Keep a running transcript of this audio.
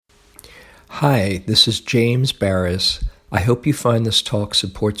Hi, this is James Baraz. I hope you find this talk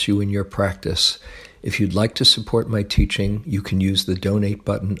supports you in your practice. If you'd like to support my teaching, you can use the donate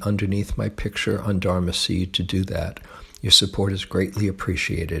button underneath my picture on Dharma Seed to do that. Your support is greatly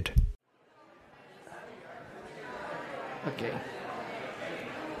appreciated. Okay.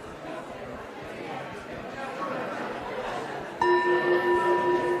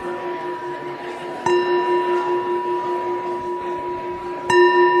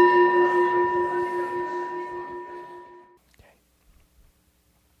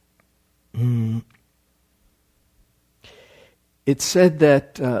 It's said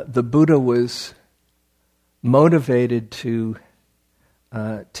that the Buddha was motivated to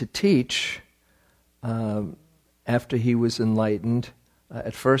teach after he was enlightened.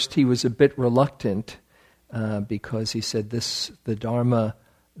 At first, he was a bit reluctant because he said, the Dharma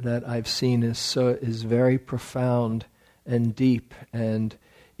that I've seen is very profound and deep, and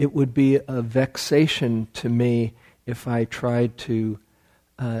it would be a vexation to me if I tried to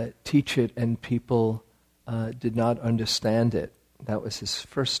teach it and people did not understand it. That was his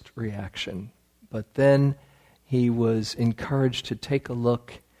first reaction. But then he was encouraged to take a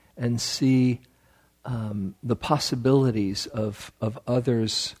look and see the possibilities of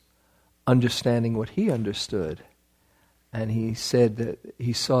others understanding what he understood. And he said that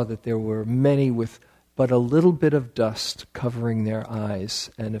he saw that there were many with but a little bit of dust covering their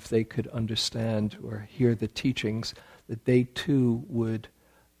eyes, and if they could understand or hear the teachings, that they too would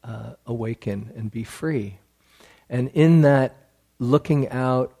awaken and be free. And in that, looking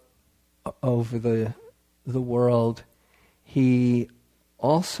out over the world, he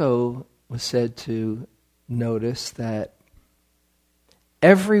also was said to notice that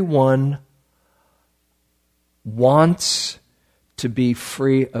everyone wants to be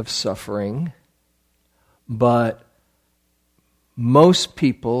free of suffering, but most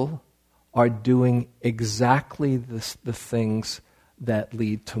people are doing exactly the things that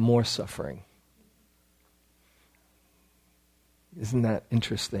lead to more suffering. Isn't that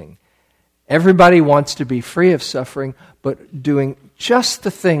interesting? Everybody wants to be free of suffering, but doing just the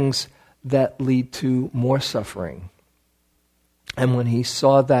things that lead to more suffering. And when he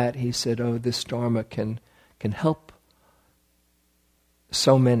saw that, he said, oh, this Dharma can help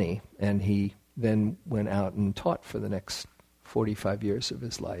so many. And he then went out and taught for the next 45 years of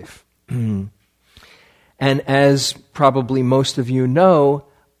his life. And as probably most of you know,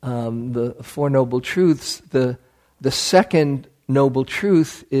 the Four Noble Truths, the second noble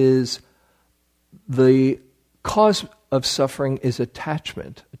truth is the cause of suffering is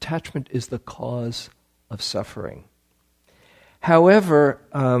attachment. Attachment is the cause of suffering. However,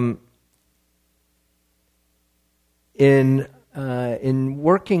 in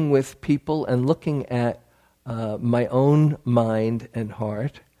working with people and looking at my own mind and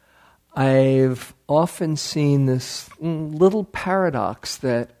heart, I've often seen this little paradox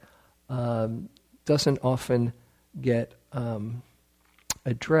that doesn't often get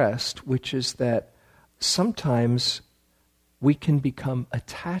addressed, which is that sometimes we can become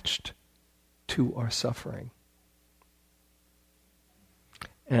attached to our suffering.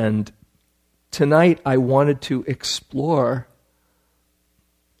 And tonight I wanted to explore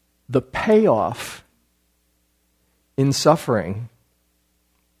the payoff in suffering,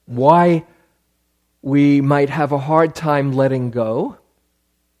 why we might have a hard time letting go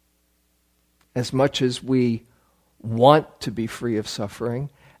as much as we want to be free of suffering,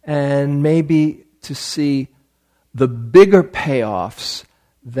 and maybe to see the bigger payoffs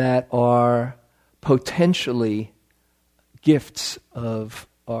that are potentially gifts of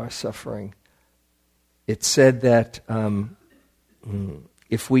our suffering. It's said that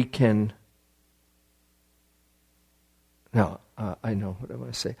if we can... I know what I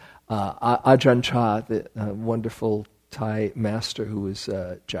want to say. Ajahn Chah, the wonderful Thai master who was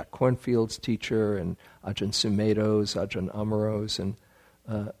Jack Kornfield's teacher, and Ajahn Sumedho's, Ajahn Amaro's, and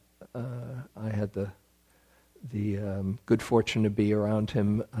I had the good fortune to be around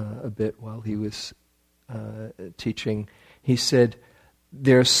him a bit while he was teaching. He said,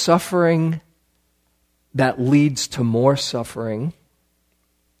 there's suffering that leads to more suffering,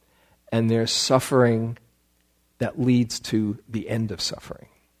 and there's suffering that leads to the end of suffering.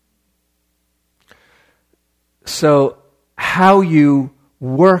 So how you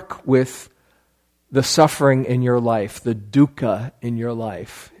work with the suffering in your life, the dukkha in your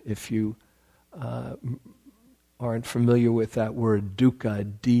life, if you aren't familiar with that word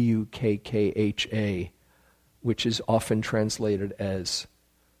dukkha, D-U-K-K-H-A, which is often translated as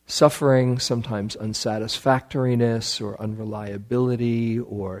suffering, sometimes unsatisfactoriness or unreliability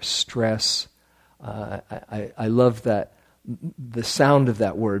or stress. I love that the sound of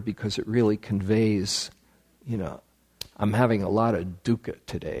that word because it really conveys, I'm having a lot of dukkha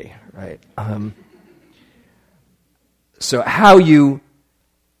today, right? So how you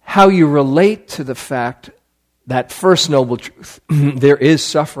relate to the fact that first noble truth, there is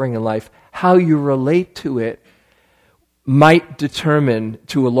suffering in life, how you relate to it might determine,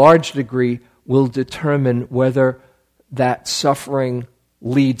 to a large degree, will determine whether that suffering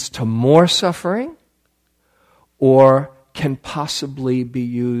leads to more suffering or can possibly be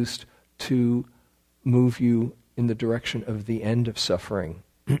used to move you in the direction of the end of suffering.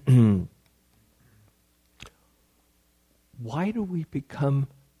 Why do we become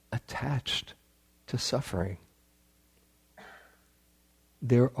attached to suffering?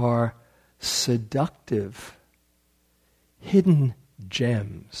 There are seductive, hidden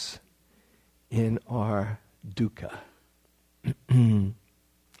gems in our dukkha.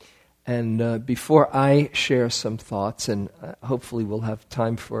 And before I share some thoughts, and hopefully we'll have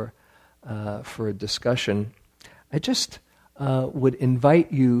time for a discussion, I just would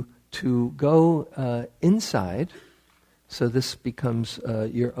invite you to go inside. So this becomes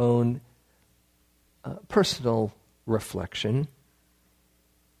your own personal reflection.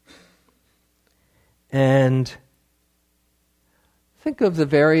 And think of the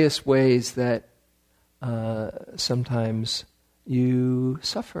various ways that sometimes you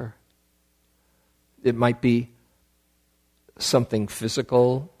suffer. It might be something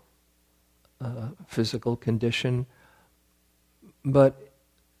physical, physical condition, but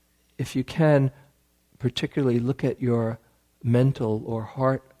if you can, particularly look at your mental or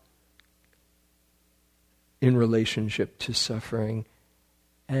heart in relationship to suffering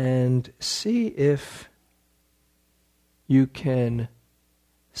and see if you can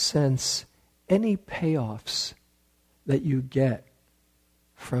sense any payoffs that you get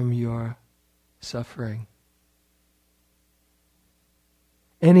from your suffering.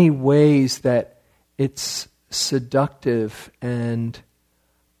 Any ways that it's seductive and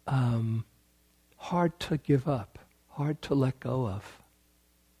hard to give up, hard to let go of.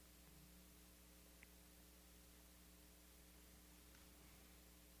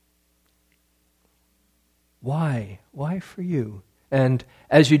 Why? Why for you? And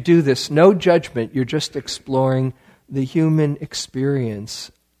as you do this, no judgment, you're just exploring the human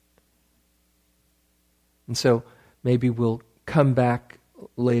experience. And so maybe we'll come back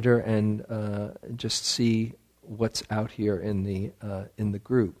later and just see what's out here in the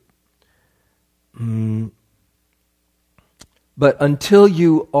group. But until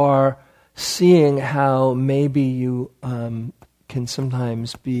you are seeing how maybe you can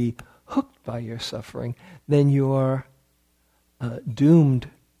sometimes be hooked by your suffering, then you are doomed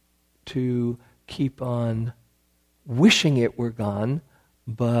to keep on wishing it were gone,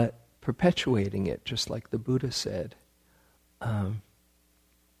 but perpetuating it, just like the Buddha said. I'm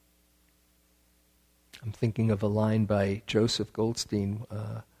thinking of a line by Joseph Goldstein,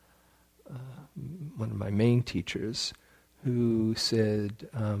 one of my main teachers, who says,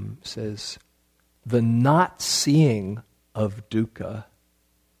 the not seeing of dukkha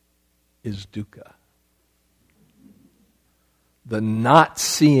is dukkha. The not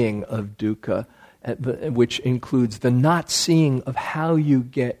seeing of dukkha, which includes the not seeing of how you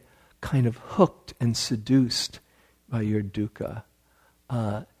get kind of hooked and seduced by your dukkha,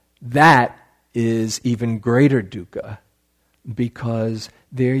 that is even greater dukkha, because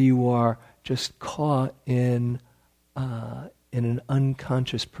there you are just caught in an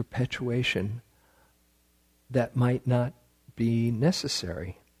unconscious perpetuation that might not be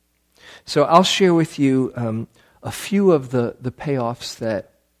necessary. So I'll share with you a few of the payoffs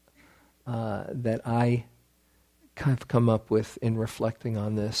that I kind of come up with in reflecting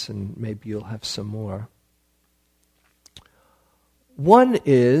on this, and maybe you'll have some more. One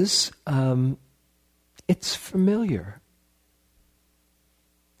is, it's familiar.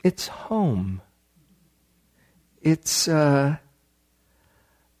 It's home. It's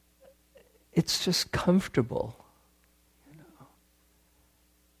just comfortable,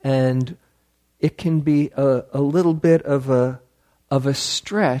 and it can be a little bit of a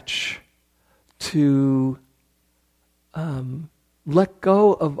stretch to let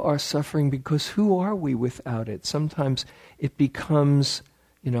go of our suffering, because who are we without it? Sometimes it becomes,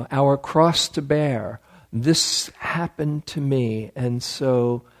 our cross to bear. This happened to me, and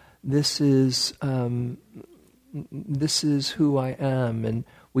so this is who I am, and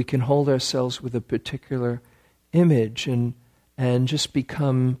we can hold ourselves with a particular image and just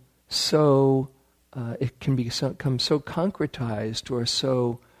become so. It can become so concretized or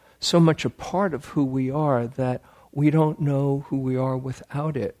so much a part of who we are that we don't know who we are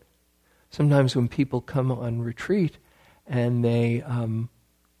without it. Sometimes when people come on retreat and they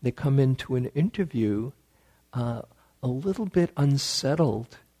come into an interview a little bit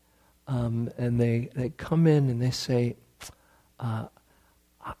unsettled, and they come in and they say,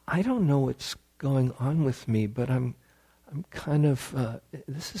 I don't know what's going on with me, but I'm kind of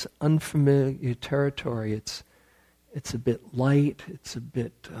this is unfamiliar territory. It's a bit light. It's a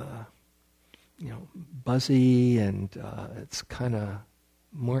bit buzzy, and it's kind of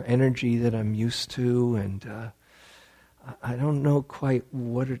more energy that I'm used to, and I don't know quite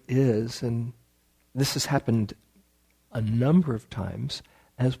what it is. And this has happened a number of times.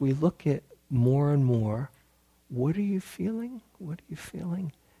 As we look at more and more, what are you feeling? What are you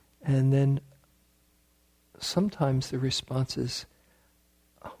feeling? And then sometimes the response is,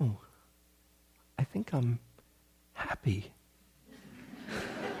 oh, I think I'm happy.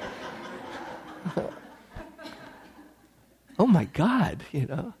 Oh my God,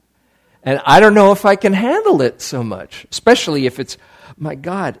 And I don't know if I can handle it so much, especially if it's, my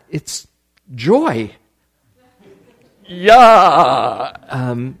God, it's joy. Yeah.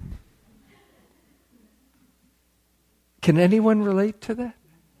 Can anyone relate to that?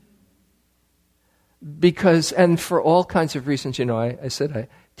 Because, and for all kinds of reasons, I said I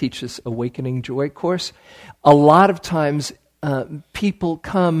teach this Awakening Joy course. A lot of times people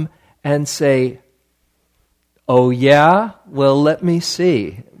come and say, oh yeah? Well, let me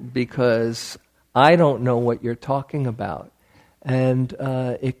see, because I don't know what you're talking about. And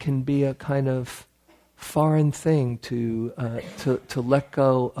it can be a kind of foreign thing to let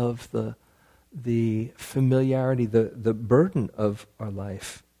go of the familiarity, the burden of our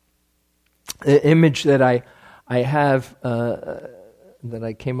life. The image that I have that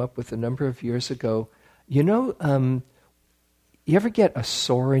I came up with a number of years ago, you ever get a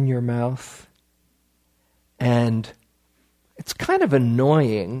sore in your mouth? And it's kind of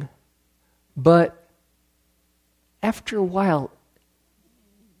annoying, but after a while,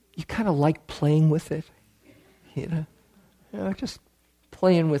 you kind of like playing with it, just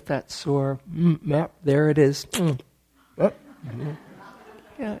playing with that sore. There it is.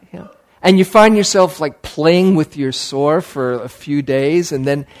 Yeah. And you find yourself like playing with your sore for a few days, and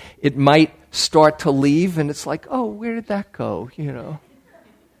then it might start to leave, and it's like, oh, where did that go?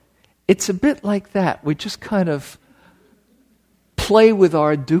 It's a bit like that. We just kind of play with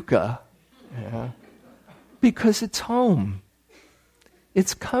our dukkha, because it's home.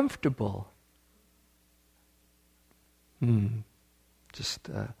 It's comfortable. Just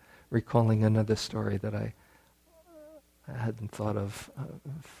recalling another story that I hadn't thought of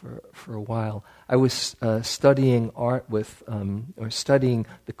for a while. I was studying art with, or studying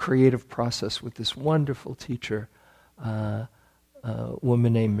the creative process with this wonderful teacher, a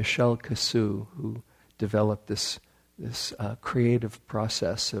woman named Michelle Cassou, who developed this creative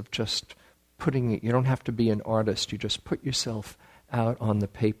process of just putting it. You don't have to be an artist. You just put yourself out on the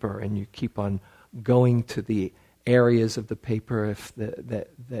paper, and you keep on going to the areas of the paper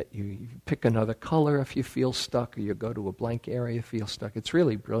that you pick another color if you feel stuck, or you go to a blank area if you feel stuck. It's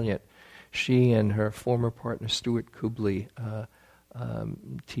really brilliant. She and her former partner Stuart Kubley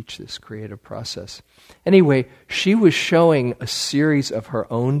teach this creative process. Anyway, she was showing a series of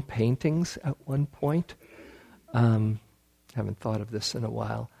her own paintings at one point. Haven't thought of this in a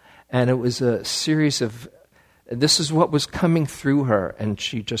while. And it was a series of, this is what was coming through her, and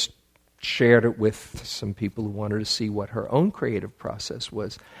she just shared it with some people who wanted to see what her own creative process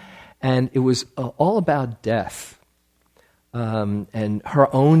was. And it was all about death, and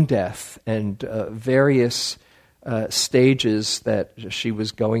her own death, and various stages that she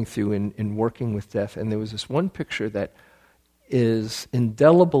was going through in working with death. And there was this one picture that is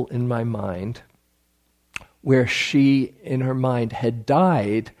indelible in my mind, where she, in her mind, had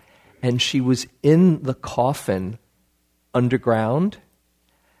died, and she was in the coffin underground.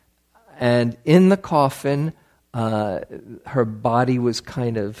 And in the coffin, her body was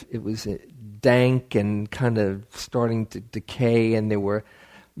it was dank and kind of starting to decay, and there were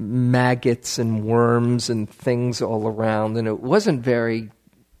maggots and worms and things all around, and it wasn't very,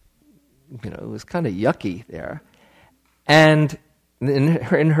 it was kind of yucky there. And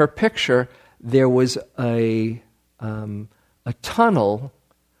in her picture, there was a tunnel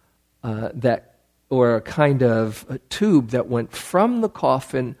or a kind of a tube that went from the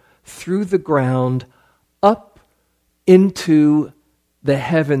coffin through the ground up into the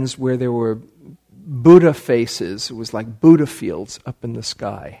heavens, where there were Buddha faces. It was like Buddha fields up in the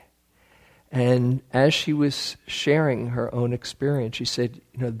sky. And as she was sharing her own experience, she said,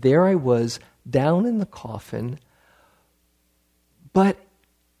 there I was down in the coffin, but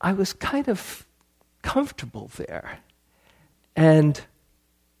I was kind of comfortable there. And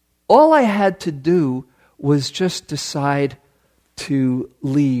all I had to do was just decide to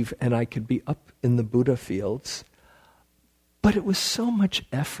leave and I could be up in the Buddha fields. But it was so much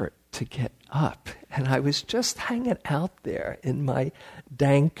effort to get up. And I was just hanging out there in my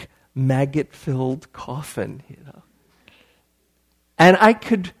dank, maggot-filled coffin, And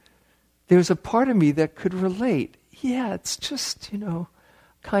there was a part of me that could relate. Yeah, it's just,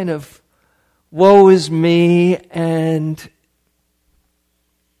 kind of, woe is me, and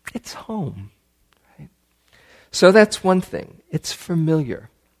it's home. Right? So that's one thing. It's familiar.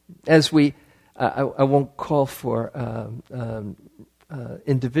 As I won't call for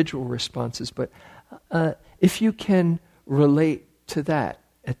individual responses, but if you can relate to that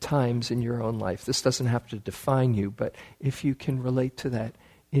at times in your own life, this doesn't have to define you, but if you can relate to that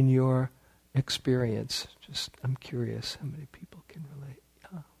in your experience, I'm curious how many people can relate.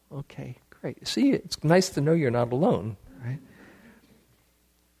 Oh, okay, great. See, it's nice to know you're not alone, right?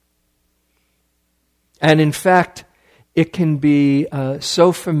 And in fact, it can be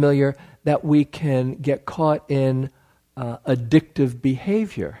so familiar that we can get caught in addictive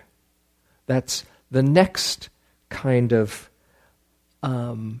behavior. That's the next kind of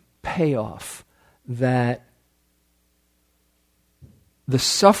payoff, that the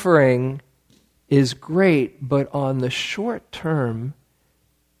suffering is great, but on the short term,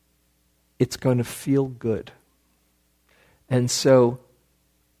 it's going to feel good. And so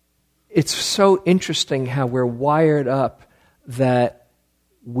it's so interesting how we're wired up that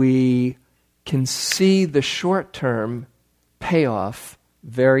we can see the short-term payoff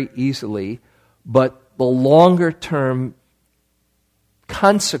very easily, but the longer-term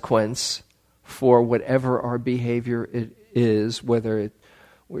consequence for whatever our behavior it is, whether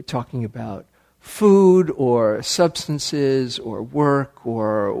we're talking about food or substances or work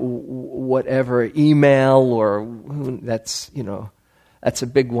or whatever, email or that's a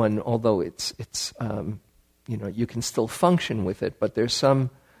big one. Although it's you can still function with it, but there's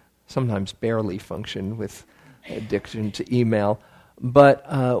sometimes barely function with addiction to email. But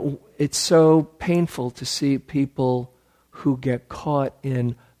it's so painful to see people who get caught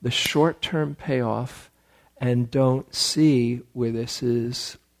in the short-term payoff and don't see where this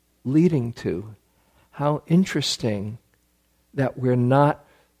is leading to. How interesting that we're not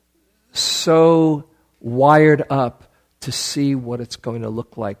so wired up to see what it's going to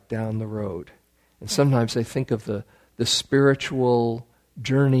look like down the road. And sometimes I think of the spiritual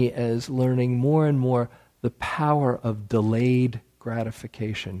journey as learning more and more the power of delayed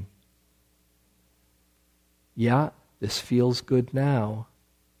gratification. Yeah, this feels good now,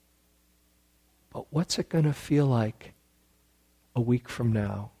 but what's it going to feel like a week from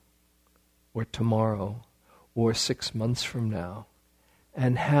now, or tomorrow, or 6 months from now?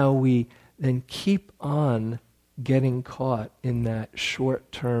 And how we then keep on getting caught in that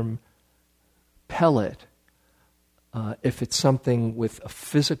short-term pellet. If it's something with a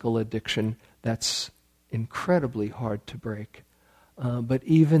physical addiction, that's incredibly hard to break. But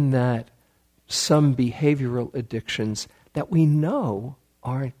even that, some behavioral addictions that we know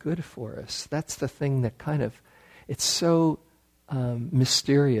aren't good for us. That's the thing that it's so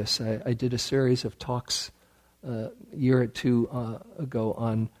mysterious. I did a series of talks a year or two ago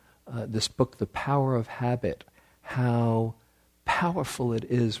on this book, The Power of Habit, how powerful it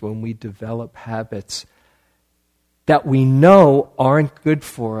is when we develop habits that we know aren't good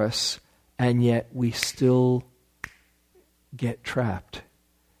for us, and yet we still get trapped.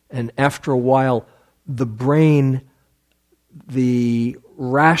 And after a while, the brain, the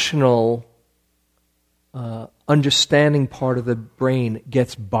rational understanding part of the brain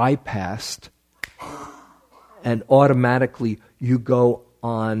gets bypassed, and automatically you go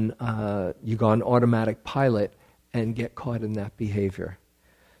on automatic pilot and get caught in that behavior.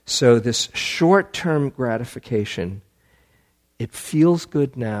 So this short-term gratification, it feels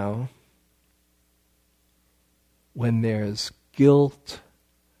good now. When there's guilt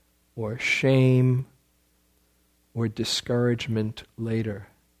or shame or discouragement later.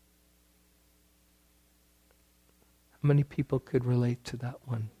 How many people could relate to that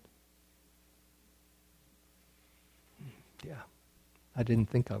one? Yeah, I didn't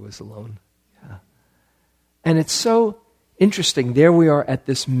think I was alone. Yeah. And it's so interesting. There we are at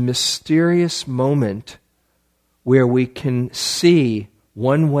this mysterious moment where we can see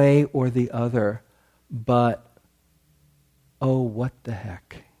one way or the other, but oh, what the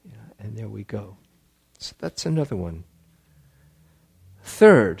heck? Yeah, and there we go. So that's another one.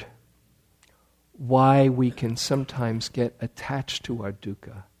 Third, why we can sometimes get attached to our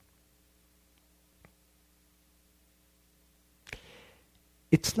dukkha.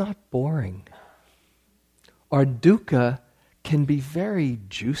 It's not boring. Our dukkha can be very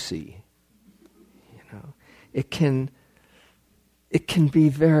juicy. it can be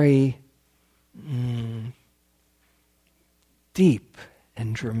very deep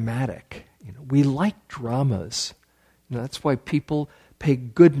and dramatic. We like dramas. That's why people pay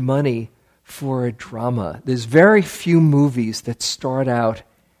good money for a drama. There's very few movies that start out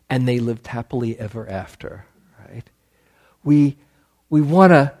and they lived happily ever after, right? We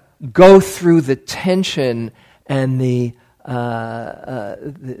want to go through the tension and the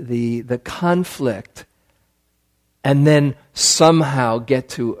conflict, and then somehow get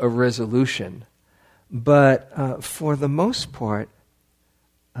to a resolution. But for the most part,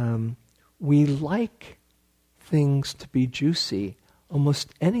 we like things to be juicy,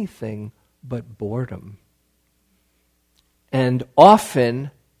 almost anything but boredom. And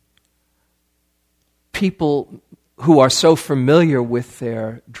often, people who are so familiar with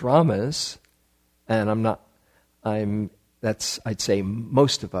their dramas, and I'd say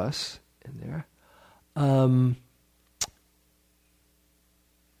most of us in there,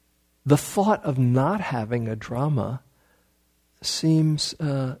 the thought of not having a drama seems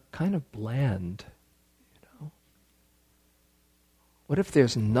kind of bland. What if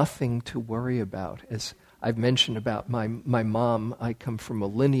there's nothing to worry about? As I've mentioned about my mom, I come from a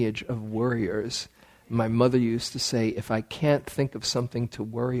lineage of worriers. My mother used to say, if I can't think of something to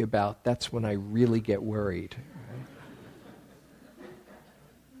worry about, that's when I really get worried.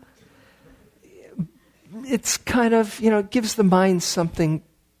 Right? It's kind of, it gives the mind something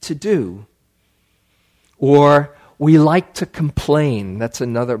to do. Or we like to complain. That's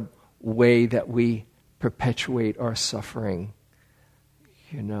another way that we perpetuate our suffering.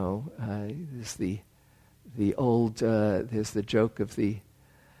 There's there's the joke of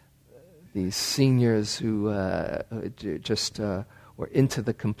these seniors who just were into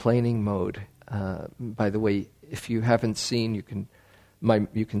the complaining mode. By the way, if you haven't seen, you can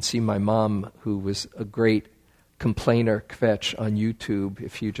see my mom, who was a great complainer kvetch on YouTube.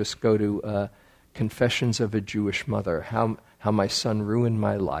 If you just go to Confessions of a Jewish Mother, how my son ruined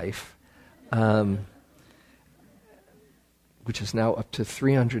my life. Which is now up to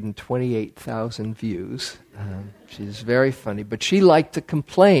 328,000 views. She's very funny, but she liked to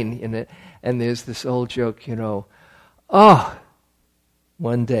complain in it. And there's this old joke,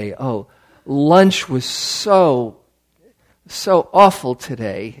 one day, lunch was so awful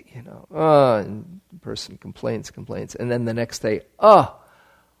today, and the person complains, and then the next day,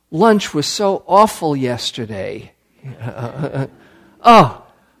 lunch was so awful yesterday.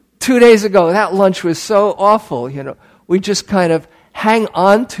 2 days ago, that lunch was so awful, We just kind of hang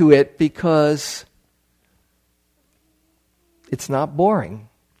on to it because it's not boring.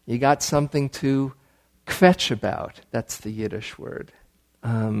 You got something to kvetch about. That's the Yiddish word.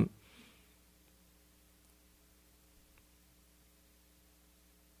 And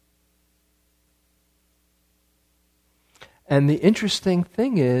the interesting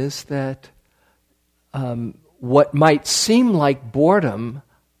thing is that what might seem like boredom,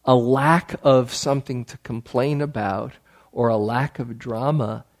 a lack of something to complain about, or a lack of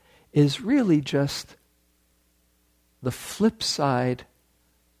drama, is really just the flip side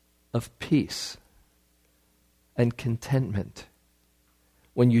of peace and contentment.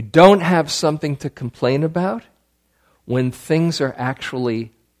 When you don't have something to complain about, when things are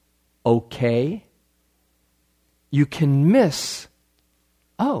actually okay, you can miss,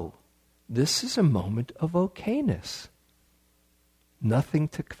 this is a moment of okayness. Nothing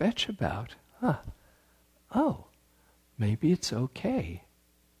to kvetch about. Maybe it's okay.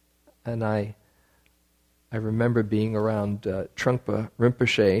 And I remember being around Trungpa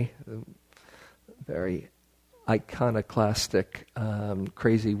Rinpoche, a very iconoclastic,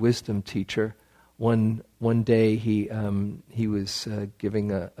 crazy wisdom teacher. One day he was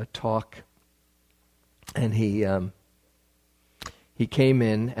giving a talk, and he came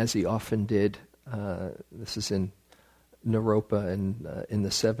in, as he often did. This is in Naropa in the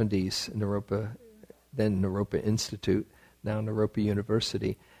 70s, then Naropa Institute, now Naropa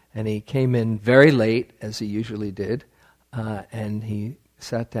University. And he came in very late, as he usually did, and he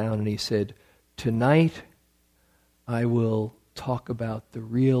sat down and he said, "Tonight I will talk about the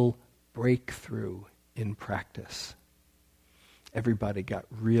real breakthrough in practice." Everybody got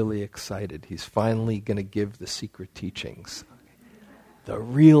really excited. He's finally going to give the secret teachings. The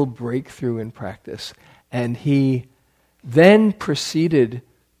real breakthrough in practice. And he then proceeded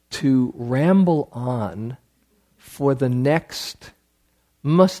to ramble on for the next,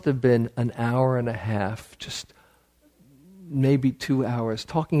 must have been an hour and a half, just maybe 2 hours,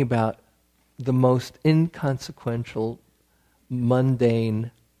 talking about the most inconsequential,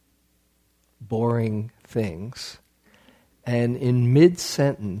 mundane, boring things. And in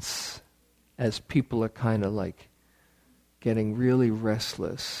mid-sentence, as people are kind of like getting really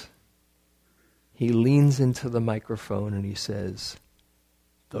restless, he leans into the microphone and he says,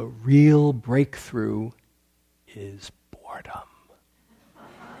 "The real breakthrough is boredom."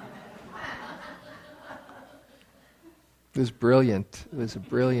 It was brilliant. It was a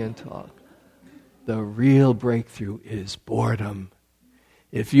brilliant talk. The real breakthrough is boredom.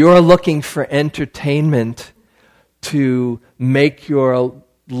 If you're looking for entertainment to make your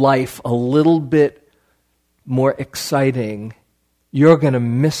life a little bit more exciting, you're going to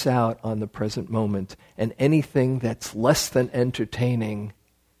miss out on the present moment. And anything that's less than entertaining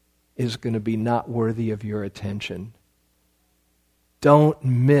is going to be not worthy of your attention. Don't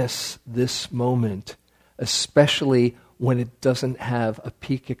miss this moment, especially when it doesn't have a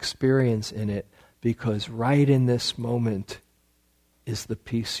peak experience in it, because right in this moment is the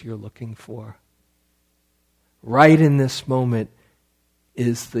peace you're looking for. Right in this moment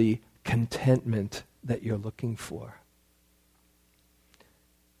is the contentment that you're looking for.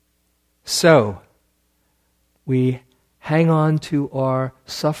 So, we hang on to our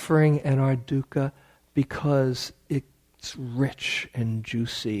suffering and our dukkha because it's rich and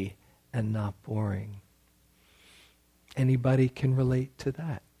juicy and not boring. Anybody can relate to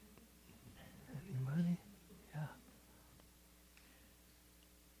that? Anybody? Yeah.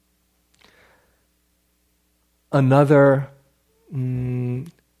 Another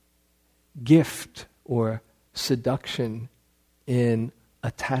gift or seduction in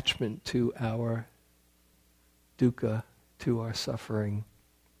attachment to our dukkha, to our suffering.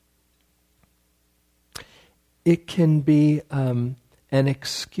 It can be an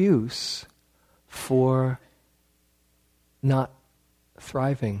excuse for not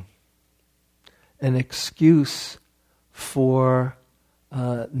thriving, an excuse for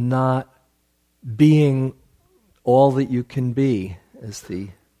not being all that you can be, as the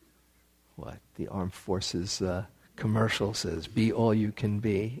Armed Forces commercial says, "Be all you can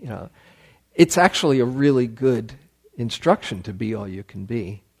be." It's actually a really good instruction to be all you can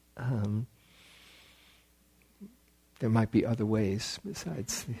be. There might be other ways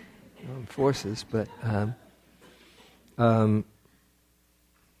besides the Armed Forces, but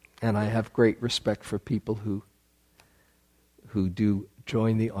and I have great respect for people who do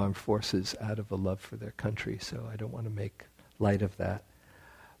join the Armed Forces out of a love for their country, so I don't want to make light of that.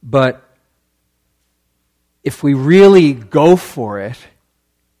 But if we really go for it,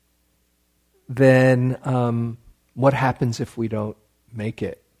 then what happens if we don't make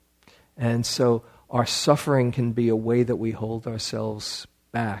it? And so our suffering can be a way that we hold ourselves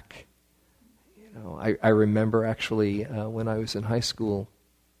back. I remember actually when I was in high school,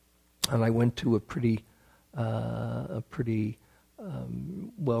 and I went to a pretty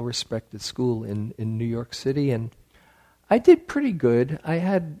well-respected school in New York City, and I did pretty good. I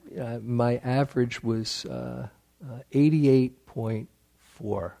had my average was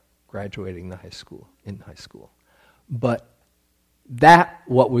 88.4 graduating in high school. But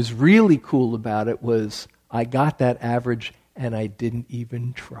what was really cool about it was I got that average and I didn't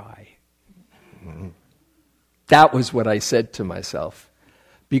even try. That was what I said to myself.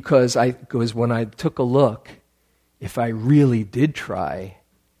 Because when I took a look, if I really did try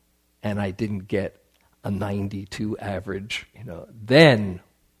and I didn't get a 92 average, then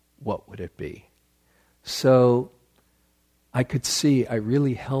what would it be? So I could see I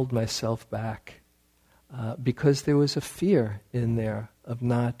really held myself back because there was a fear in there of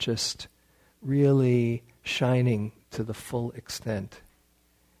not just really shining to the full extent.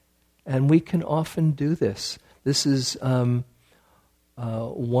 And we can often do this. This is one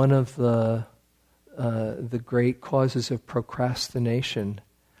of the great causes of procrastination.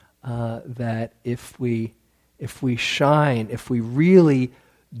 That if we shine, if we really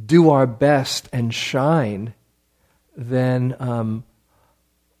do our best and shine, then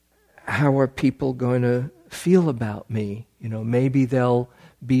how are people going to feel about me? Maybe they'll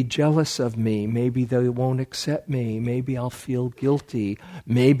be jealous of me. Maybe they won't accept me. Maybe I'll feel guilty.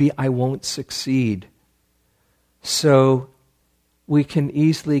 Maybe I won't succeed. So we can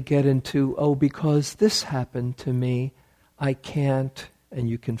easily get into, because this happened to me, I can't, and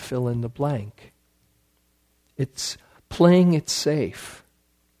you can fill in the blank. It's playing it safe.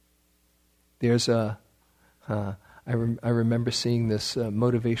 There's I remember seeing this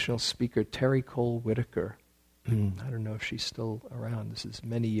motivational speaker, Terry Cole Whitaker. I don't know if she's still around. This is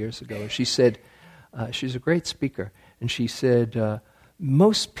many years ago. And she said, she's a great speaker, and she said,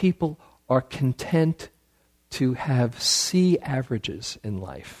 most people are content to have C averages in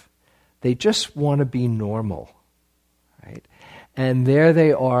life. They just want to be normal, right? And there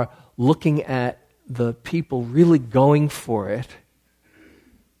they are looking at the people really going for it,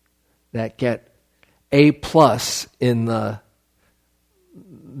 that get A+ in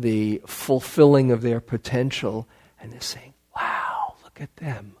the fulfilling of their potential, and they're saying, wow, look at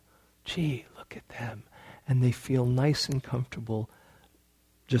them. Gee, look at them. And they feel nice and comfortable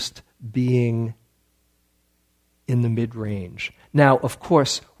just being in the mid-range. Now, of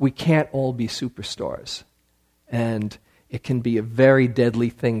course, we can't all be superstars. And it can be a very deadly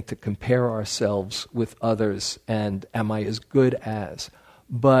thing to compare ourselves with others and am I as good as?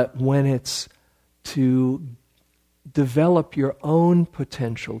 But when it's to develop your own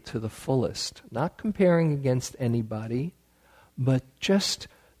potential to the fullest, not comparing against anybody, but just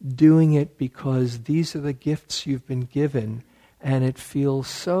doing it because these are the gifts you've been given, and it feels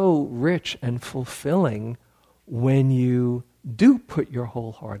so rich and fulfilling when you do put your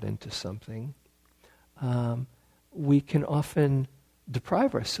whole heart into something. We can often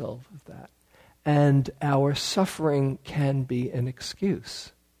deprive ourselves of that. And our suffering can be an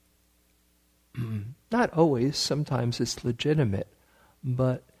excuse. Not always, sometimes it's legitimate.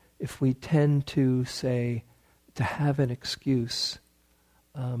 But if we tend to say, to have an excuse,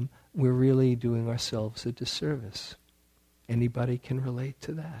 we're really doing ourselves a disservice. Anybody can relate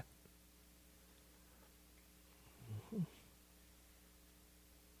to that.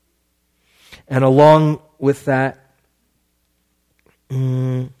 And along with that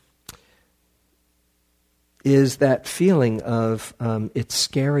is that feeling of it's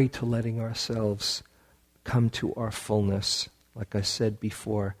scary to letting ourselves come to our fullness, like I said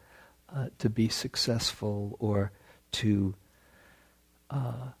before, to be successful or to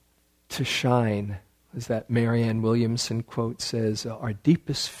shine. As that Marianne Williamson quote says, our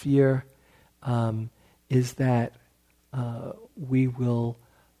deepest fear is that we will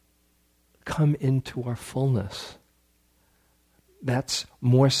come into our fullness. That's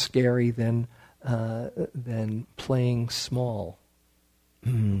more scary than playing small.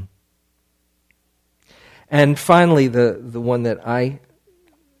 And finally, the one that I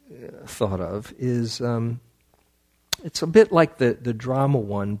thought of is it's a bit like the drama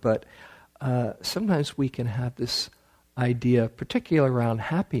one, but sometimes we can have this idea, particularly around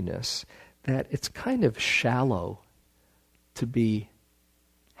happiness, that it's kind of shallow to be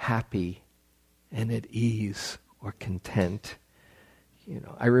happy and at ease or content.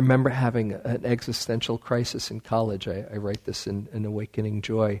 I remember having an existential crisis in college. I write this in Awakening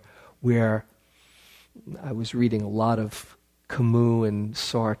Joy, where I was reading a lot of Camus and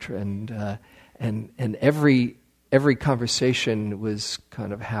Sartre, and every conversation was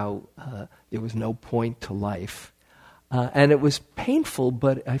kind of how there was no point to life, and it was painful,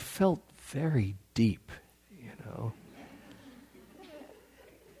 but I felt very deep,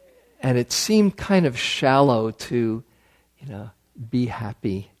 and it seemed kind of shallow to, be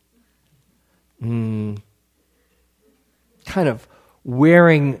happy. Kind of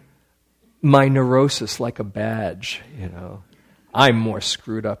wearing my neurosis like a badge, I'm more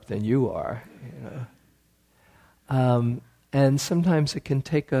screwed up than you are, And sometimes it can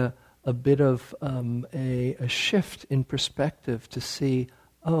take a bit of a shift in perspective to see,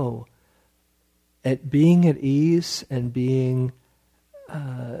 at being at ease and being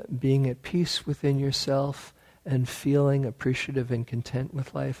at peace within yourself and feeling appreciative and content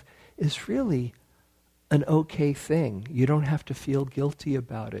with life is really an okay thing. You don't have to feel guilty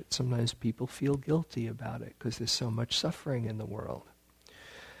about it. Sometimes people feel guilty about it because there's so much suffering in the world.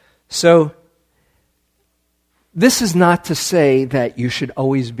 So, this is not to say that you should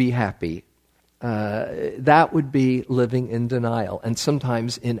always be happy. That would be living in denial. And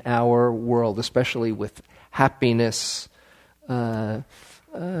sometimes in our world, especially with happiness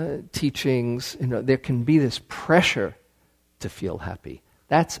teachings, there can be this pressure to feel happy.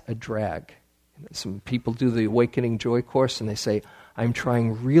 That's a drag. Some people do the Awakening Joy course and they say, I'm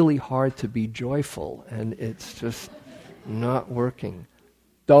trying really hard to be joyful, and it's just not working.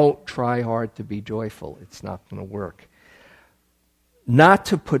 Don't try hard to be joyful. It's not going to work. Not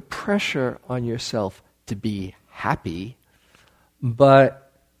to put pressure on yourself to be happy,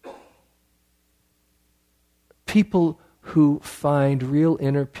 but people who find real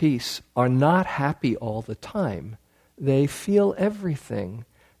inner peace are not happy all the time. They feel everything.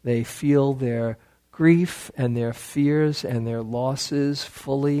 They feel their grief and their fears and their losses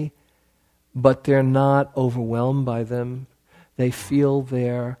fully, but they're not overwhelmed by them. They feel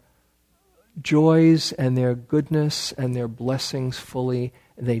their joys and their goodness and their blessings fully,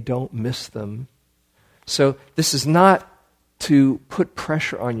 and they don't miss them. So this is not to put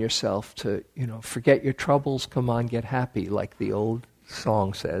pressure on yourself to, forget your troubles, come on, get happy, like the old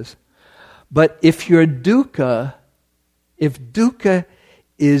song says. But if dukkha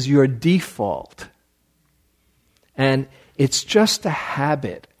is your default, and it's just a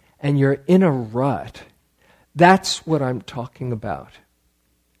habit, and you're in a rut, that's what I'm talking about.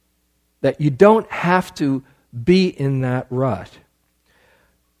 That you don't have to be in that rut.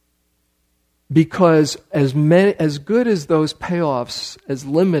 Because as good as those payoffs, as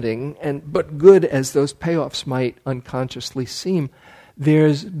limiting, but good as those payoffs might unconsciously seem,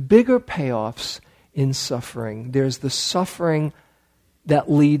 there's bigger payoffs in suffering. There's the suffering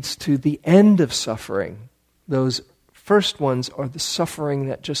that leads to the end of suffering. Those first ones are the suffering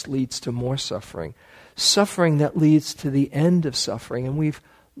that just leads to more suffering. Suffering that leads to the end of suffering. And we've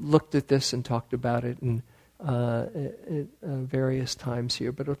looked at this and talked about it in various times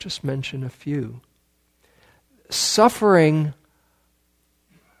here, but I'll just mention a few. Suffering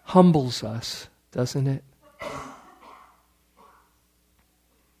humbles us, doesn't it?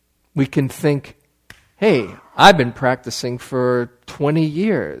 We can think, hey, I've been practicing for 20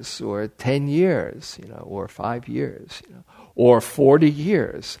 years, or 10 years, or 5 years, or 40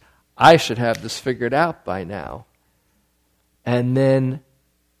 years. I should have this figured out by now. And then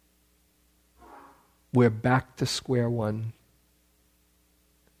we're back to square one.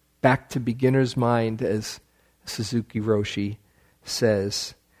 Back to beginner's mind, as Suzuki Roshi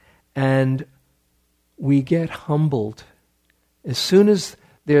says. And we get humbled. As soon as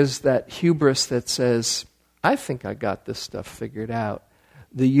there's that hubris that says, I think I got this stuff figured out,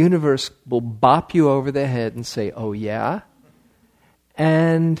 the universe will bop you over the head and say, oh yeah?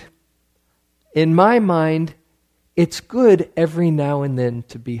 And in my mind, it's good every now and then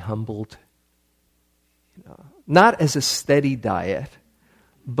to be humbled. Not as a steady diet,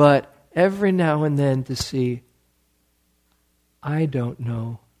 but every now and then to see, I don't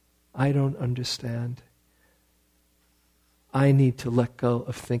know, I don't understand. I need to let go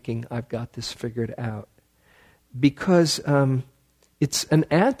of thinking I've got this figured out. Because it's an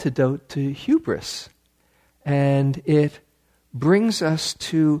antidote to hubris. And it brings us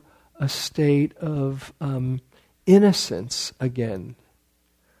to a state of innocence again.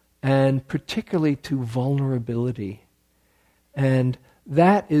 And particularly to vulnerability. And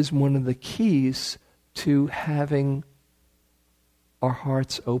that is one of the keys to having our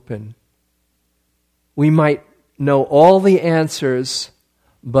hearts open. We might know all the answers,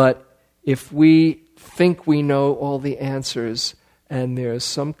 but if we think we know all the answers and there's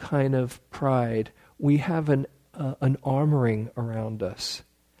some kind of pride, we have an armoring around us.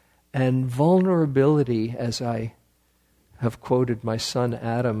 And vulnerability, as I have quoted my son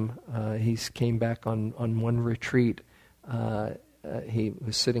Adam, he came back on one retreat. He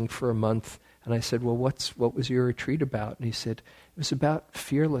was sitting for a month, and I said, well, what was your retreat about? And he said, it was about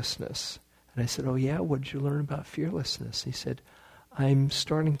fearlessness. And I said, oh yeah, what did you learn about fearlessness? He said, I'm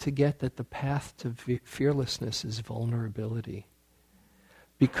starting to get that the path to fearlessness is vulnerability.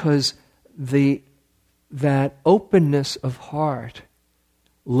 Because that openness of heart,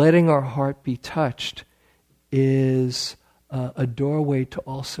 letting our heart be touched, is a doorway to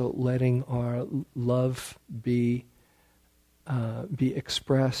also letting our love be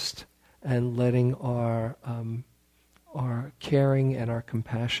expressed, and letting our caring and our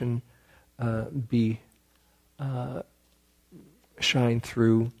compassion shine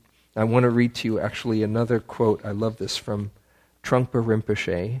through. I want to read to you actually another quote. I love this from Trungpa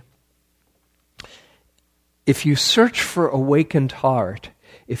Rinpoche. If you search for awakened heart,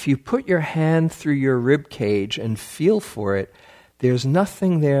 if you put your hand through your rib cage and feel for it, there's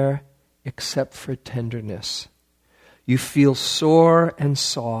nothing there except for tenderness. You feel sore and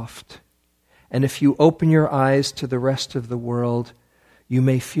soft. And if you open your eyes to the rest of the world, you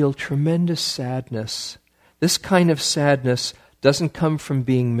may feel tremendous sadness. This kind of sadness doesn't come from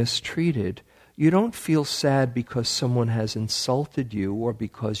being mistreated. You don't feel sad because someone has insulted you or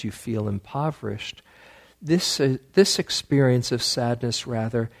because you feel impoverished. This experience of sadness,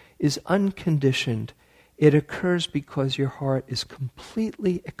 rather, is unconditioned. It occurs because your heart is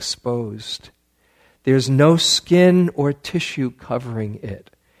completely exposed. There's no skin or tissue covering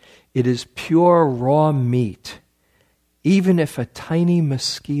it. It is pure raw meat. Even if a tiny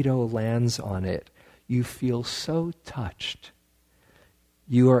mosquito lands on it, you feel so touched.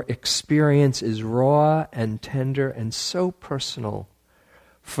 Your experience is raw and tender and so personal.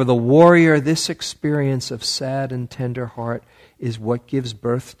 For the warrior, this experience of sad and tender heart is what gives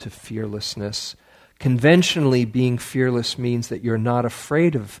birth to fearlessness. Conventionally, being fearless means that you're not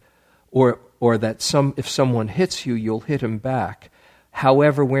afraid of, or that if someone hits you, you'll hit him back.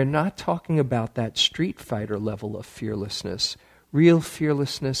 However, we're not talking about that street fighter level of fearlessness. Real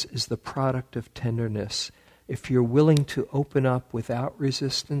fearlessness is the product of tenderness. If you're willing to open up without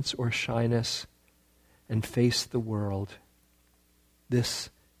resistance or shyness and face the world, this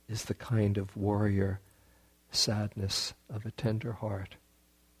is the kind of warrior sadness of a tender heart.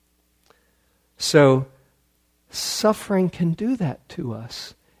 So suffering can do that to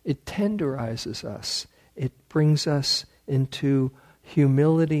us. It tenderizes us. It brings us into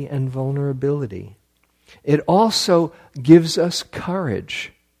humility and vulnerability. It also gives us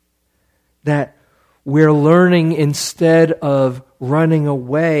courage that we're learning, instead of running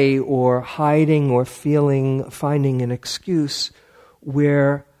away or hiding or finding an excuse,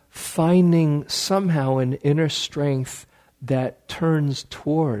 we're finding somehow an inner strength that turns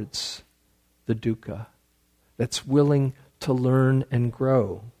towards the dukkha, that's willing to learn and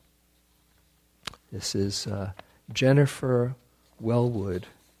grow. This is Jennifer Wellwood.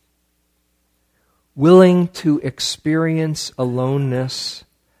 Willing to experience aloneness,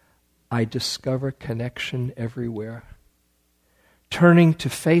 I discover connection everywhere. Turning to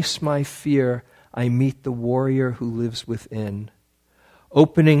face my fear, I meet the warrior who lives within.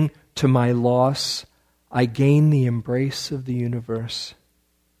 Opening to my loss, I gain the embrace of the universe.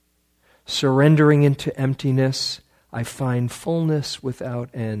 Surrendering into emptiness, I find fullness without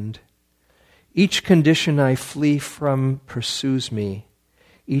end. Each condition I flee from pursues me.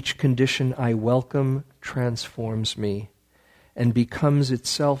 Each condition I welcome transforms me and becomes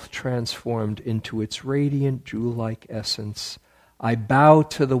itself transformed into its radiant jewel-like essence. I bow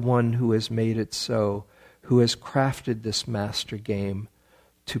to the one who has made it so, who has crafted this master game.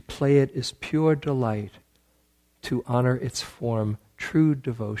 To play it is pure delight, to honor its form, true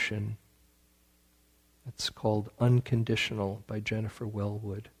devotion. It's called Unconditional by Jennifer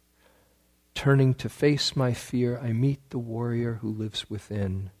Wellwood. Turning to face my fear, I meet the warrior who lives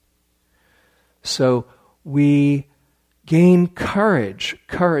within. So we gain courage.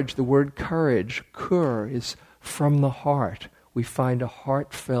 Courage, the word courage, kur, is from the heart. We find a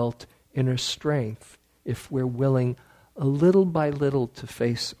heartfelt inner strength if we're willing a little by little to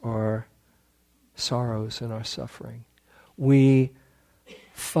face our sorrows and our suffering. We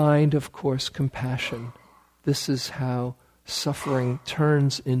find, of course, compassion. This is how suffering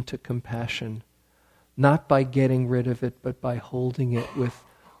turns into compassion, not by getting rid of it, but by holding it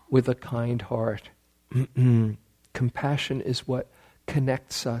with a kind heart. Compassion is what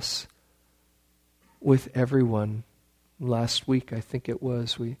connects us with everyone. Last week, I think it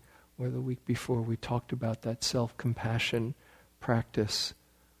was, or the week before, we talked about that self-compassion practice.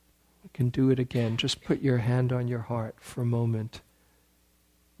 We can do it again. Just put your hand on your heart for a moment.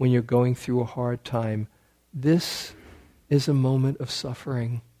 When you're going through a hard time, this is a moment of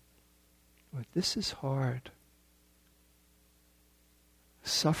suffering. This is hard.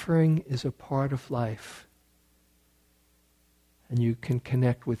 Suffering is a part of life. And you can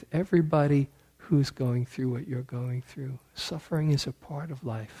connect with everybody who's going through what you're going through. Suffering is a part of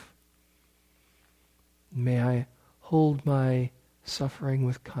life. May I hold my suffering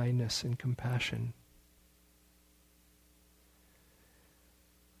with kindness and compassion.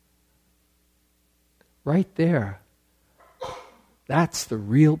 Right there. That's the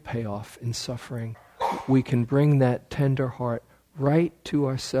real payoff in suffering. We can bring that tender heart right to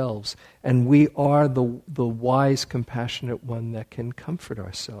ourselves, and we are the wise, compassionate one that can comfort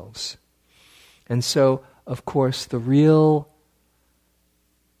ourselves. And so, of course, the real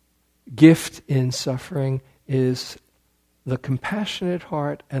gift in suffering is the compassionate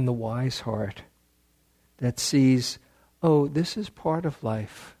heart and the wise heart that sees, oh, this is part of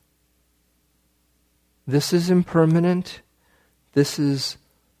life. This is impermanent. This is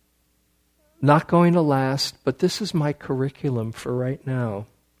not going to last, but this is my curriculum for right now.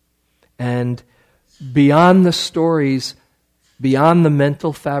 And beyond the stories, beyond the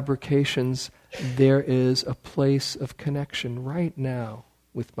mental fabrications, there is a place of connection right now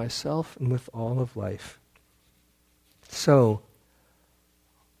with myself and with all of life. So,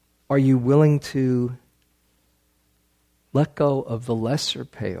 are you willing to let go of the lesser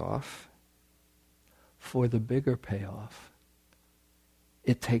payoff for the bigger payoff?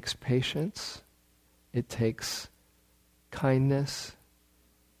 It takes patience. It takes kindness.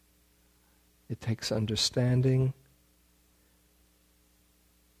 It takes understanding.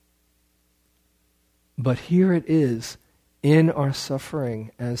 But here it is in our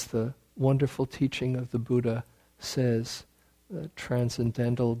suffering, as the wonderful teaching of the Buddha says, the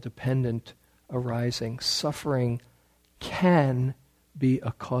transcendental dependent arising. Suffering can be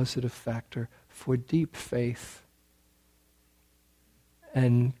a causative factor for deep faith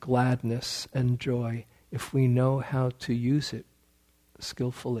and gladness and joy if we know how to use it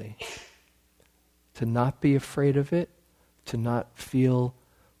skillfully. To not be afraid of it, to not feel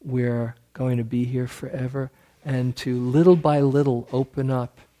we're going to be here forever, and to little by little open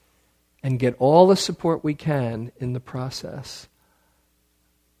up and get all the support we can in the process.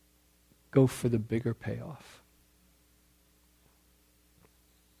 Go for the bigger payoff.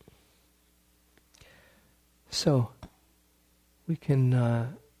 So we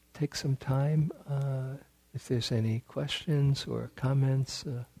can take some time if there's any questions or comments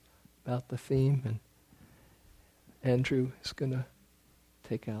about the theme. And Andrew is going to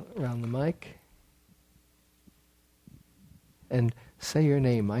take out around the mic. And say your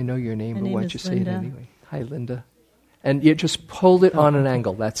name. I know your name, but why don't you say it anyway? Hi, Linda. And you just hold it on an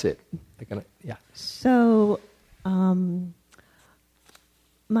angle. That's it. Yeah. So,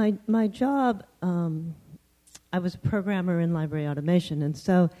 my job, I was a programmer in library automation, and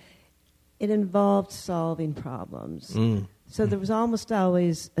so it involved solving problems. So there was almost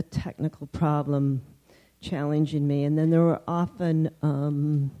always a technical problem challenging me, and then there were often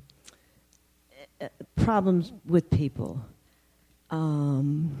problems with people.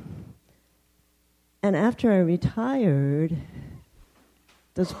 And after I retired,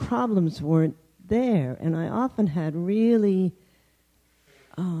 those problems weren't there, and I often had really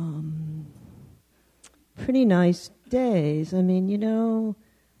pretty nice days. I mean,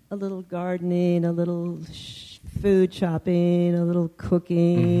 a little gardening, a little food shopping, a little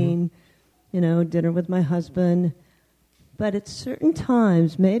cooking, dinner with my husband. But at certain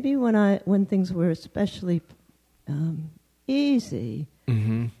times, maybe when things were especially easy,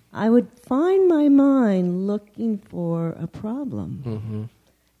 I would find my mind looking for a problem.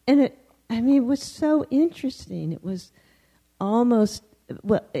 And it was so interesting. It was almost,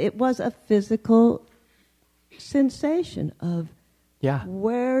 it was a physical sensation of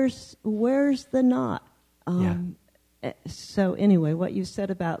where's the knot? So anyway, what you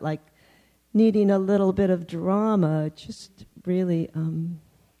said about like needing a little bit of drama just really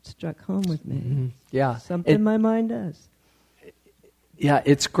struck home with me. Yeah. Something my mind does. Yeah,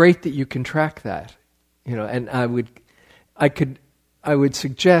 it's great that you can track that, and I would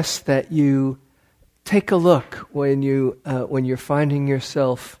suggest that you take a look when you're finding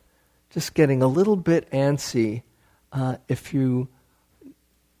yourself just getting a little bit antsy, if you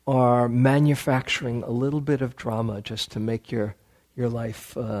are manufacturing a little bit of drama just to make your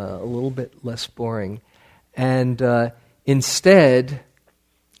life a little bit less boring, and instead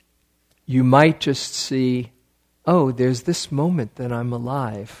you might just see, oh, there's this moment that I'm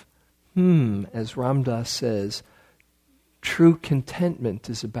alive. As Ram Dass says, true contentment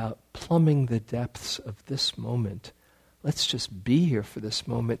is about plumbing the depths of this moment. Let's just be here for this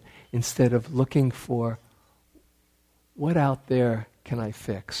moment instead of looking for what out there can I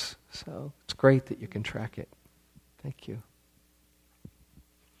fix. So it's great that you can track it. Thank you.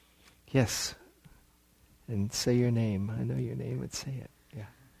 Yes. And say your name. I know your name, but say it. Yeah.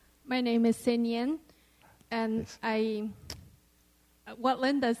 My name is Sin Yen. And yes. What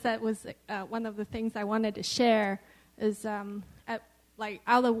Linda said was one of the things I wanted to share is, out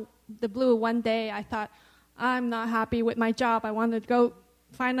of the blue, one day I thought, I'm not happy with my job. I wanted to go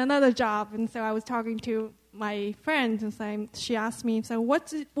find another job. And so I was talking to my friend, and she asked me, so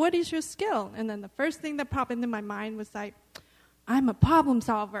what is your skill? And then the first thing that popped into my mind was like, I'm a problem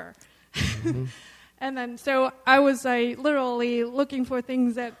solver. And then so I was literally looking for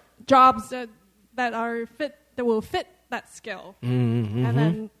jobs that will fit that skill. And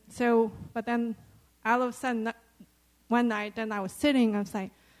then but then all of a sudden one night, then I was sitting, I was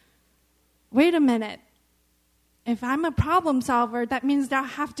like, wait a minute, if I'm a problem solver, that means there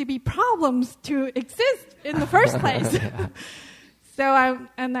have to be problems to exist in the first place.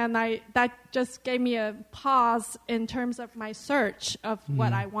 That just gave me a pause in terms of my search of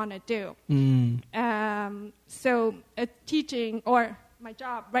what I want to do. So teaching or my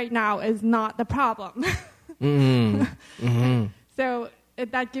job right now is not the problem. So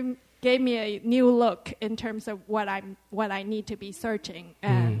that gave me a new look in terms of what I need to be searching,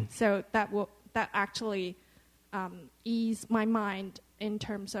 and so that actually ease my mind in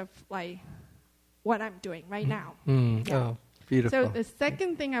terms of like what I'm doing right now. Oh, beautiful. So the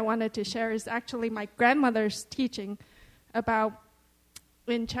second thing I wanted to share is actually my grandmother's teaching about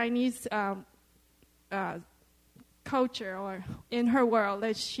in Chinese culture or in her world,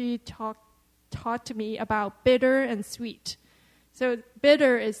 that she taught to me about bitter and sweet. So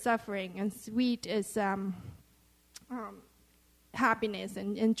bitter is suffering and sweet is happiness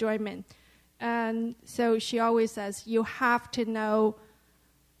and enjoyment. And so she always says, you have to know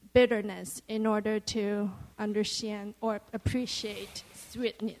bitterness in order to understand or appreciate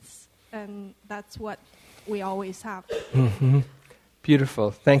sweetness. And that's what we always have. Beautiful.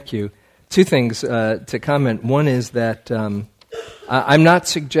 Thank you. Two things to comment. One is that I'm not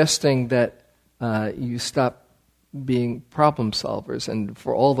suggesting that you stop being problem solvers. And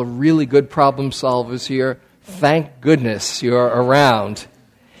for all the really good problem solvers here, thank goodness you're around.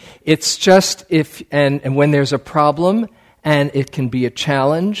 It's just and when there's a problem and it can be a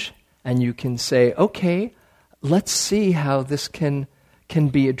challenge and you can say, okay, let's see how this can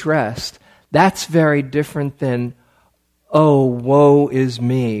be addressed. That's very different than, oh, woe is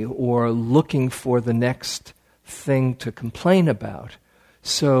me, or looking for the next thing to complain about.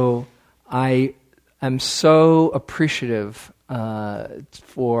 So I am so appreciative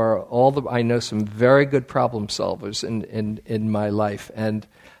for I know some very good problem solvers in my life, and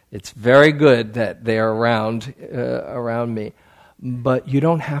it's very good that they're around me. But you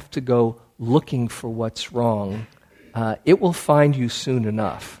don't have to go looking for what's wrong. It will find you soon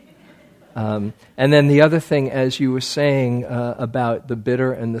enough. And then the other thing, as you were saying about the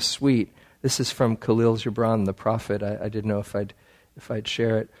bitter and the sweet, this is from Khalil Gibran, the prophet. I didn't know if I'd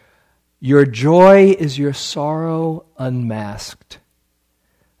share it. Your joy is your sorrow unmasked.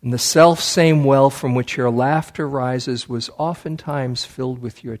 And the self-same well from which your laughter rises was oftentimes filled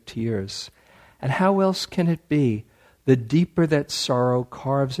with your tears. And how else can it be? The deeper that sorrow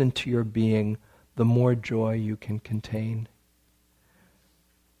carves into your being, the more joy you can contain.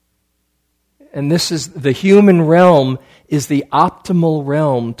 And this is, the human realm is the optimal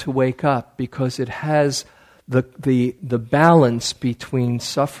realm to wake up, because it has the balance between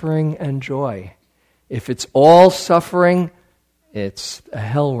suffering and joy. If it's all suffering, it's a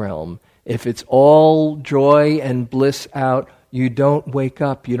hell realm. If it's all joy and bliss out, you don't wake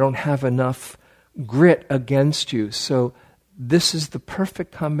up. You don't have enough grit against you. So this is the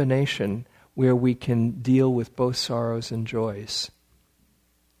perfect combination where we can deal with both sorrows and joys.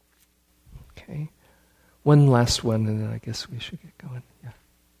 Okay. One last one, and then I guess we should get going. Yeah.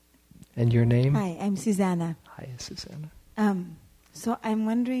 And your name? Hi, I'm Susanna. Hi, Susanna. So I'm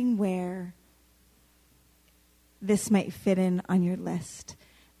wondering where this might fit in on your list.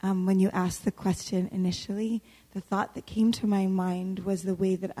 When you asked the question initially, the thought that came to my mind was the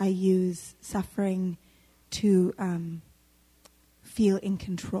way that I use suffering to feel in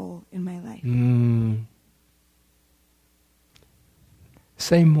control in my life.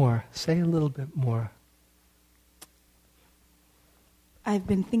 Say more. Say a little bit more. I've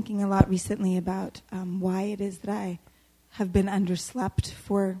been thinking a lot recently about why it is that I have been underslept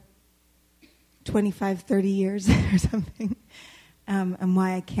for 25, 30 years or something, and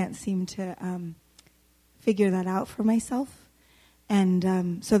why I can't seem to figure that out for myself.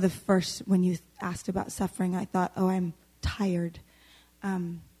 And so when you asked about suffering, I thought, oh, I'm tired.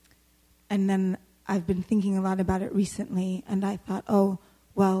 And then I've been thinking a lot about it recently, and I thought, oh,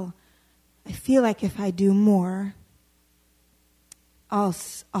 well, I feel like if I do more,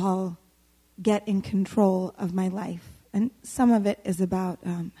 I'll get in control of my life. And some of it is about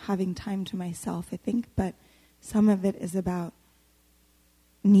having time to myself, I think, but some of it is about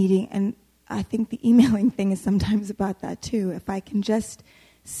needing, and I think the emailing thing is sometimes about that too. If I can just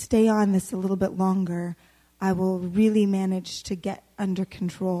stay on this a little bit longer, I will really manage to get under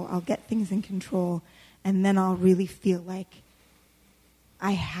control. I'll get things in control, and then I'll really feel like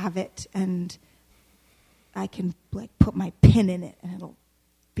I have it, and I can put my pin in it, and it'll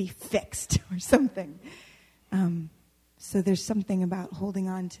be fixed or something. So there's something about holding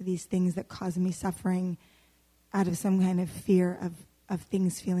on to these things that cause me suffering out of some kind of fear of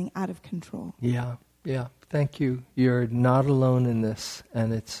things feeling out of control. Yeah. Thank you. You're not alone in this,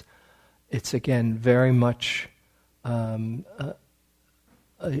 and it's again very much a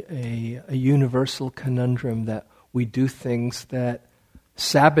universal conundrum that we do things that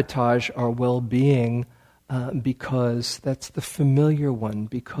sabotage our well-being because that's the familiar one,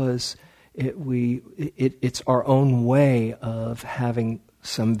 because it's our own way of having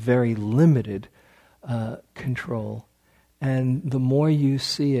some very limited control. And the more you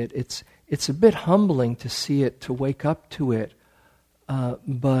see it, it's a bit humbling to see it, to wake up to it,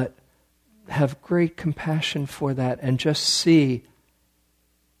 but have great compassion for that and just see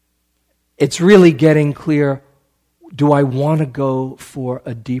it's really getting clear, do I want to go for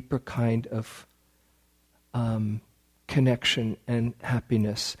a deeper kind of connection and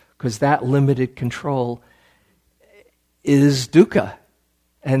happiness? Because that limited control is dukkha.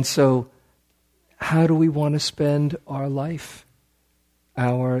 And so how do we want to spend our life,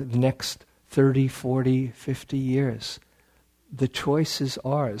 our next 30, 40, 50 years? The choice is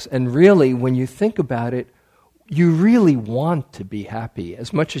ours. And really, when you think about it, you really want to be happy.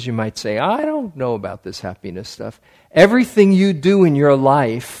 As much as you might say, I don't know about this happiness stuff. Everything you do in your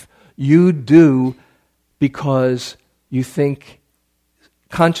life, you do because you think,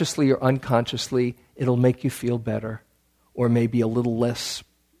 consciously or unconsciously, it'll make you feel better or maybe a little less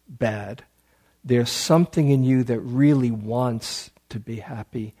bad. There's something in you that really wants to be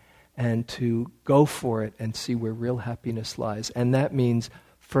happy and to go for it and see where real happiness lies. And that means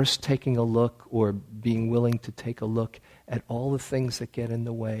first taking a look or being willing to take a look at all the things that get in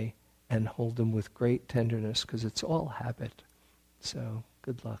the way and hold them with great tenderness, because it's all habit. So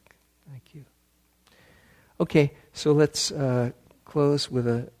good luck. Thank you. Okay, so let's close with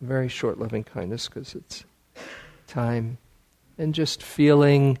a very short loving kindness, because it's time. And just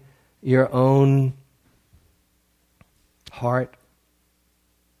feeling your own heart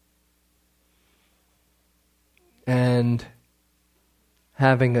and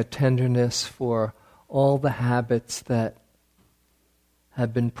having a tenderness for all the habits that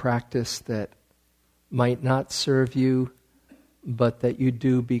have been practiced that might not serve you, but that you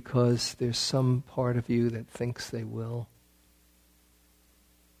do because there's some part of you that thinks they will.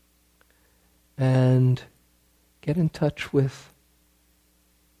 And get in touch with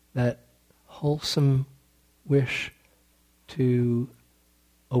that wholesome wish to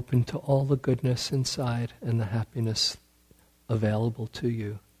open to all the goodness inside and the happiness available to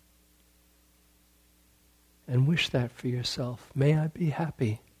you. And wish that for yourself. May I be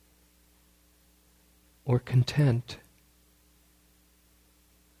happy or content.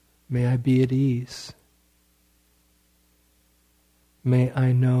 May I be at ease. May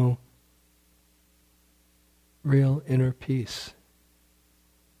I know real inner peace.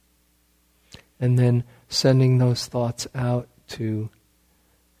 And then sending those thoughts out to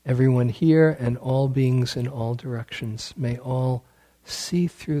everyone here and all beings in all directions. May all see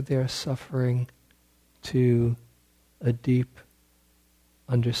through their suffering to a deep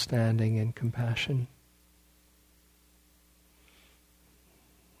understanding and compassion.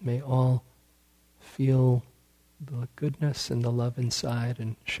 May all feel the goodness and the love inside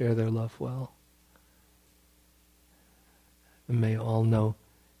and share their love well. And may all know,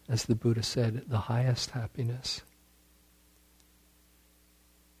 as the Buddha said, the highest happiness.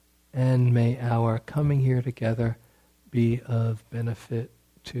 And may our coming here together be of benefit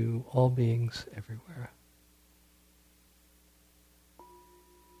to all beings everywhere.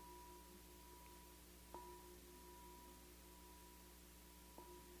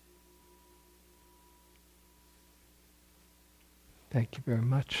 Thank you very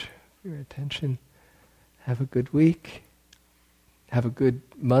much for your attention. Have a good week. Have a good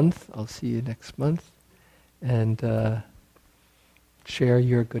month. I'll see you next month. And share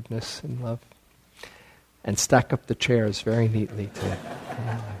your goodness and love. And stack up the chairs very neatly too.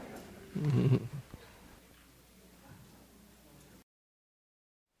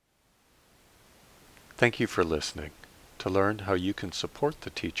 Thank you for listening. To learn how you can support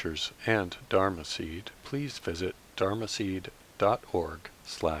the teachers and Dharma Seed, please visit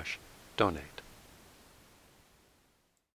dharmaseed.org/donate.